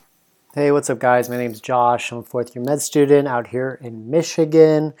Hey, what's up, guys? My name's Josh. I'm a fourth year med student out here in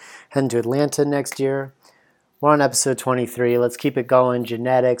Michigan, heading to Atlanta next year. We're on episode 23. Let's keep it going.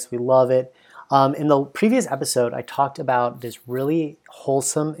 Genetics, we love it. In the previous episode, I talked about this really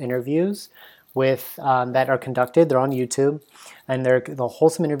wholesome interviews with that are conducted. They're on YouTube, and they're the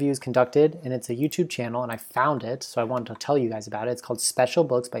wholesome interviews conducted, and it's a YouTube channel, and I found it, so I wanted to tell you guys about it. It's called Special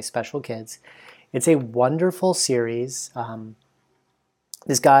Books by Special Kids. It's a wonderful series.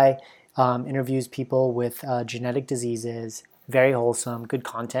 This guy interviews people with genetic diseases, very wholesome, good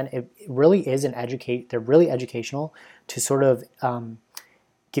content. It really is they're really educational to sort of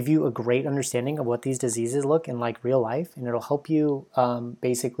give you a great understanding of what these diseases look in like real life, and it'll help you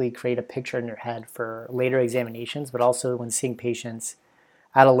basically create a picture in your head for later examinations, but also when seeing patients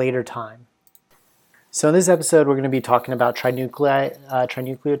at a later time. So in this episode, we're going to be talking about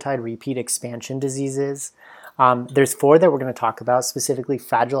trinucleotide repeat expansion diseases. There's 4 that we're going to talk about, specifically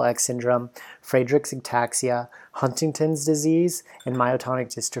Fragile X syndrome, Friedreich's ataxia, Huntington's disease, and myotonic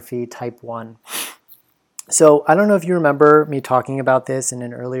dystrophy type 1. So I don't know if you remember me talking about this in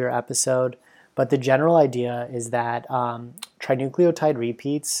an earlier episode, but the general idea is that trinucleotide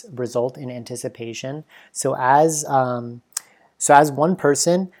repeats result in anticipation. So as one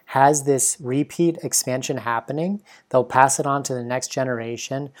person has this repeat expansion happening, they'll pass it on to the next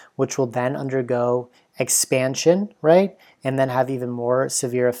generation, which will then undergo expansion, right? And then have even more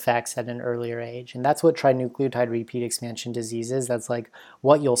severe effects at an earlier age. And that's what trinucleotide repeat expansion disease is. That's like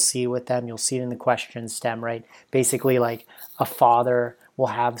what you'll see with them. You'll see it in the question stem, right? Basically like a father will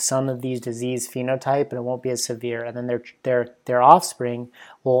have some of these disease phenotype, but it won't be as severe. And then their offspring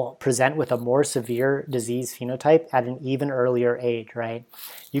will present with a more severe disease phenotype at an even earlier age, right?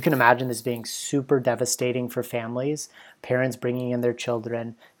 You can imagine this being super devastating for families, parents bringing in their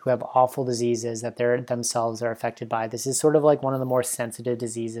children who have awful diseases that they themselves are affected by. This is sort of like one of the more sensitive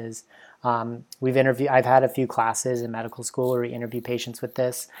diseases. I've had a few classes in medical school where we interview patients with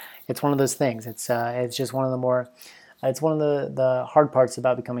this. It's one of those things. It's just one of the more, it's one of the hard parts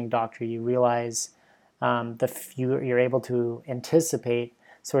about becoming a doctor. You realize you're able to anticipate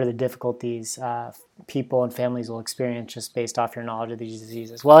sort of the difficulties people and families will experience just based off your knowledge of these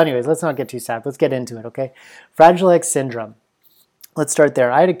diseases. Well, anyways, let's not get too sad. Let's get into it, okay? Fragile X syndrome. Let's start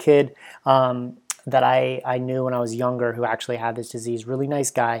there. I had a kid that I knew when I was younger who actually had this disease. Really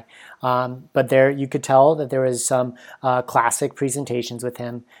nice guy, but there you could tell that there was some classic presentations with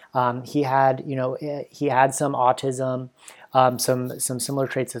him. He had some autism, some similar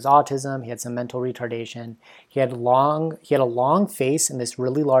traits as autism. He had some mental retardation. He had a long face and this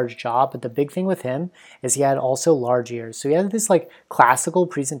really large jaw. But the big thing with him is he had also large ears. So he had this like classical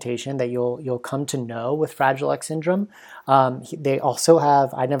presentation that you'll come to know with Fragile X syndrome. They also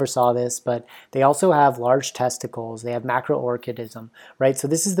have, I never saw this, but they also have large testicles. They have macroorchidism, right? So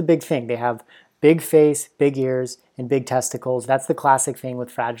this is the big thing. They have big face, big ears, and big testicles. That's the classic thing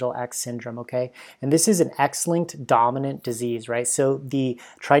with Fragile X syndrome, okay? And this is an X-linked dominant disease, right? So the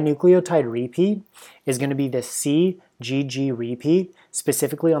trinucleotide repeat is going to be the CGG repeat,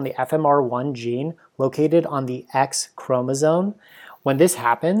 specifically on the FMR1 gene located on the X chromosome. When this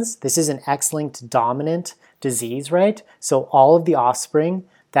happens, this is an X-linked dominant disease, right? So all of the offspring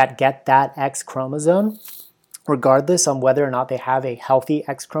that get that X chromosome, regardless on whether or not they have a healthy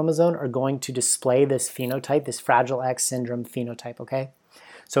X chromosome, are going to display this phenotype, this Fragile X syndrome phenotype, okay?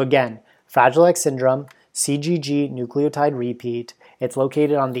 So again, Fragile X syndrome, CGG nucleotide repeat. It's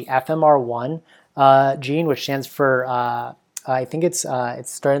located on the FMR1 gene, which stands for, it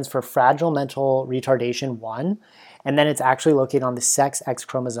stands for Fragile Mental Retardation 1, and then it's actually located on the sex X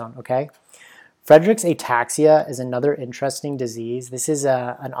chromosome, okay? Friedreich's ataxia is another interesting disease. This is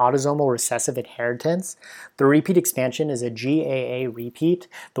an autosomal recessive inheritance. The repeat expansion is a GAA repeat.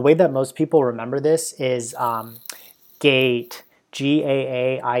 The way that most people remember this is GAIT,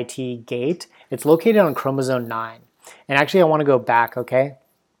 G-A-A-I-T, GAIT. It's located on chromosome 9. And actually, I want to go back, okay?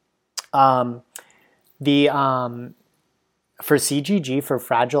 For CGG, for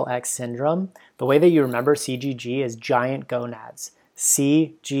Fragile X syndrome, the way that you remember CGG is giant gonads.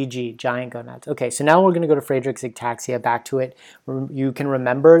 CGG, giant gonads. Okay, so now we're going to go to Friedreich's ataxia, back to it. You can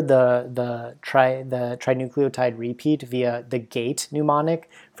remember the trinucleotide repeat via the GAIT mnemonic.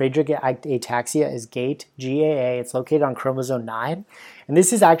 Friedreich's ataxia is GAIT, G-A-A. It's located on chromosome 9. And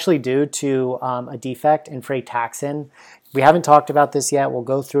this is actually due to a defect in frataxin. We haven't talked about this yet. We'll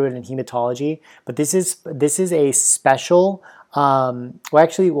go through it in hematology. But this is a special Well,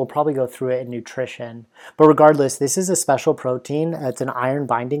 actually, we'll probably go through it in nutrition. But regardless, this is a special protein. It's an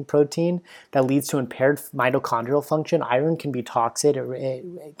iron-binding protein that leads to impaired mitochondrial function. Iron can be toxic.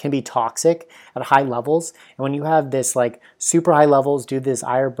 It can be toxic at high levels. And when you have this like super high levels due to this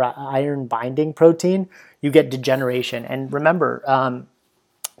iron-binding protein, you get degeneration. And remember,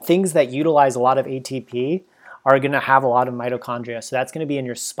 things that utilize a lot of ATP are going to have a lot of mitochondria. So that's going to be in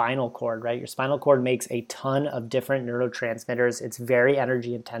your spinal cord, right? Your spinal cord makes a ton of different neurotransmitters. It's very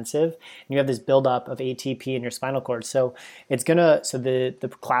energy intensive. And you have this buildup of ATP in your spinal cord. So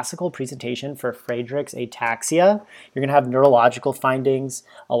the classical presentation for Friedreich's ataxia, you're going to have neurological findings.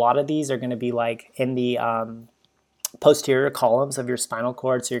 A lot of these are going to be like in the posterior columns of your spinal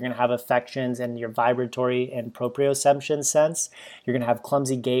cord. So you're going to have affections in your vibratory and proprioception sense. You're going to have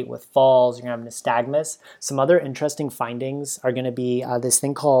clumsy gait with falls. You're going to have nystagmus. Some other interesting findings are going to be this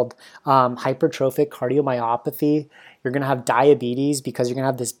thing called hypertrophic cardiomyopathy. You're going to have diabetes because you're going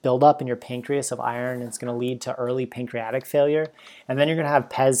to have this buildup in your pancreas of iron, and it's going to lead to early pancreatic failure. And then you're going to have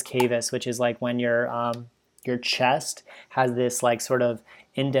pes cavus, which is like when your chest has this like sort of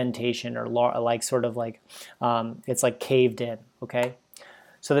indentation or like sort of like it's like caved in, okay?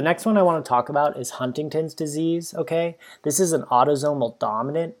 So the next one I want to talk about is Huntington's disease, okay? This is an autosomal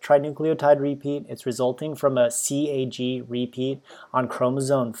dominant trinucleotide repeat. It's resulting from a CAG repeat on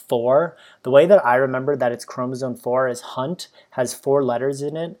chromosome 4. The way that I remember that it's chromosome 4 is Hunt has 4 letters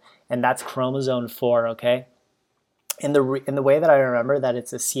in it, and that's chromosome 4, okay? In the way that I remember that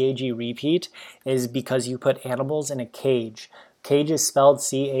it's a CAG repeat is because you put animals in a cage. Cage is spelled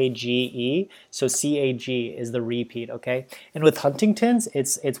C-A-G-E, so C-A-G is the repeat, okay? And with Huntington's,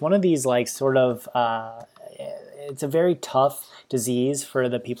 it's one of these like sort of, it's a very tough disease for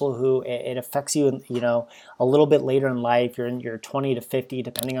the people who it affects you, you know, a little bit later in life. You're in your 20 to 50,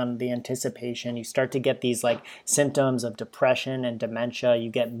 depending on the anticipation. You start to get these like symptoms of depression and dementia. You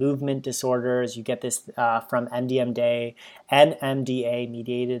get movement disorders. You get this from NMDA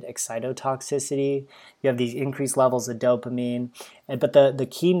mediated excitotoxicity. You have these increased levels of dopamine. But the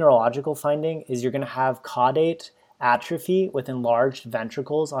key neurological finding is you're going to have caudate atrophy with enlarged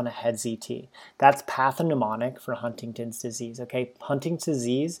ventricles on a head CT. That's pathognomonic for Huntington's disease, okay? Huntington's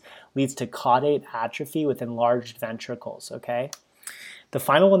disease leads to caudate atrophy with enlarged ventricles, okay? The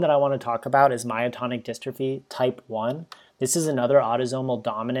final one that I want to talk about is myotonic dystrophy type 1. This is another autosomal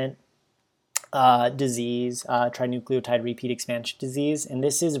dominant disease, trinucleotide repeat expansion disease, and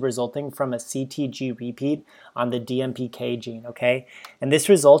this is resulting from a CTG repeat on the DMPK gene, okay? And this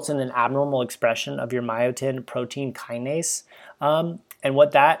results in an abnormal expression of your myotin protein kinase, and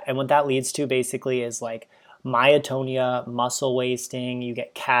what that leads to basically is like myotonia, muscle wasting, you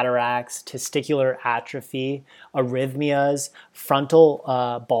get cataracts, testicular atrophy, arrhythmias,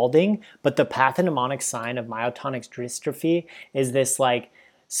 frontal balding, but the pathognomonic sign of myotonic dystrophy is this like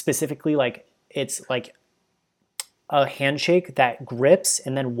specifically like it's like a handshake that grips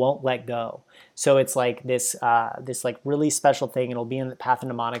and then won't let go. So it's like this like really special thing. It'll be in the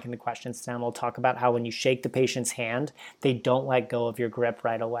pathognomonic in the question stem. We'll talk about how when you shake the patient's hand, they don't let go of your grip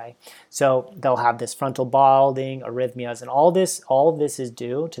right away. So they'll have this frontal balding, arrhythmias, and all of this is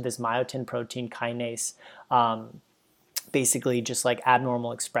due to this myotin protein kinase, basically just like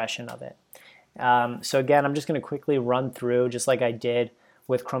abnormal expression of it. So again, I'm just going to quickly run through just like I did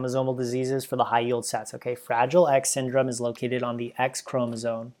with chromosomal diseases for the high yield sets. Okay, Fragile X syndrome is located on the X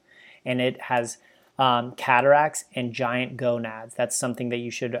chromosome, and it has cataracts and giant gonads. That's something that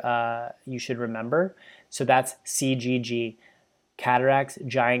you should remember. So that's CGG, cataracts,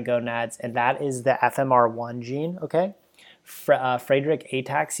 giant gonads, and that is the FMR1 gene. Okay, Friedreich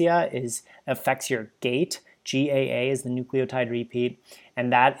ataxia affects your gait. GAA is the nucleotide repeat,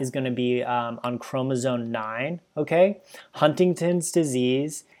 and that is going to be on chromosome 9, okay? Huntington's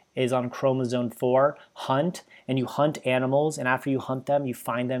disease is on chromosome 4, Hunt, and you hunt animals, and after you hunt them, you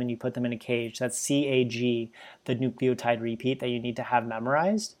find them and you put them in a cage. That's CAG, the nucleotide repeat that you need to have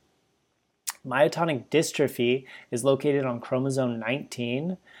memorized. Myotonic dystrophy is located on chromosome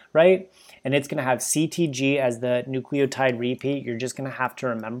 19, right? And it's going to have CTG as the nucleotide repeat. You're just going to have to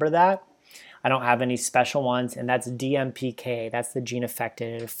remember that. I don't have any special ones, and that's DMPK. That's the gene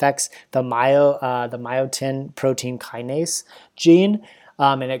affected. It affects the myotin protein kinase gene,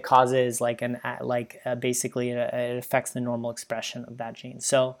 and it causes basically it affects the normal expression of that gene.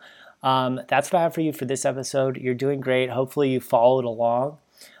 So that's what I have for you for this episode. You're doing great. Hopefully you followed along.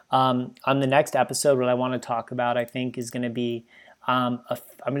 On the next episode, what I want to talk about, I think, is going to be I'm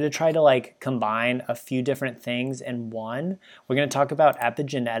going to try to like combine a few different things in one. We're going to talk about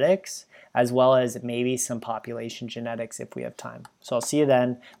epigenetics as well as maybe some population genetics if we have time. So I'll see you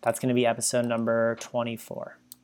then. That's going to be episode number 24.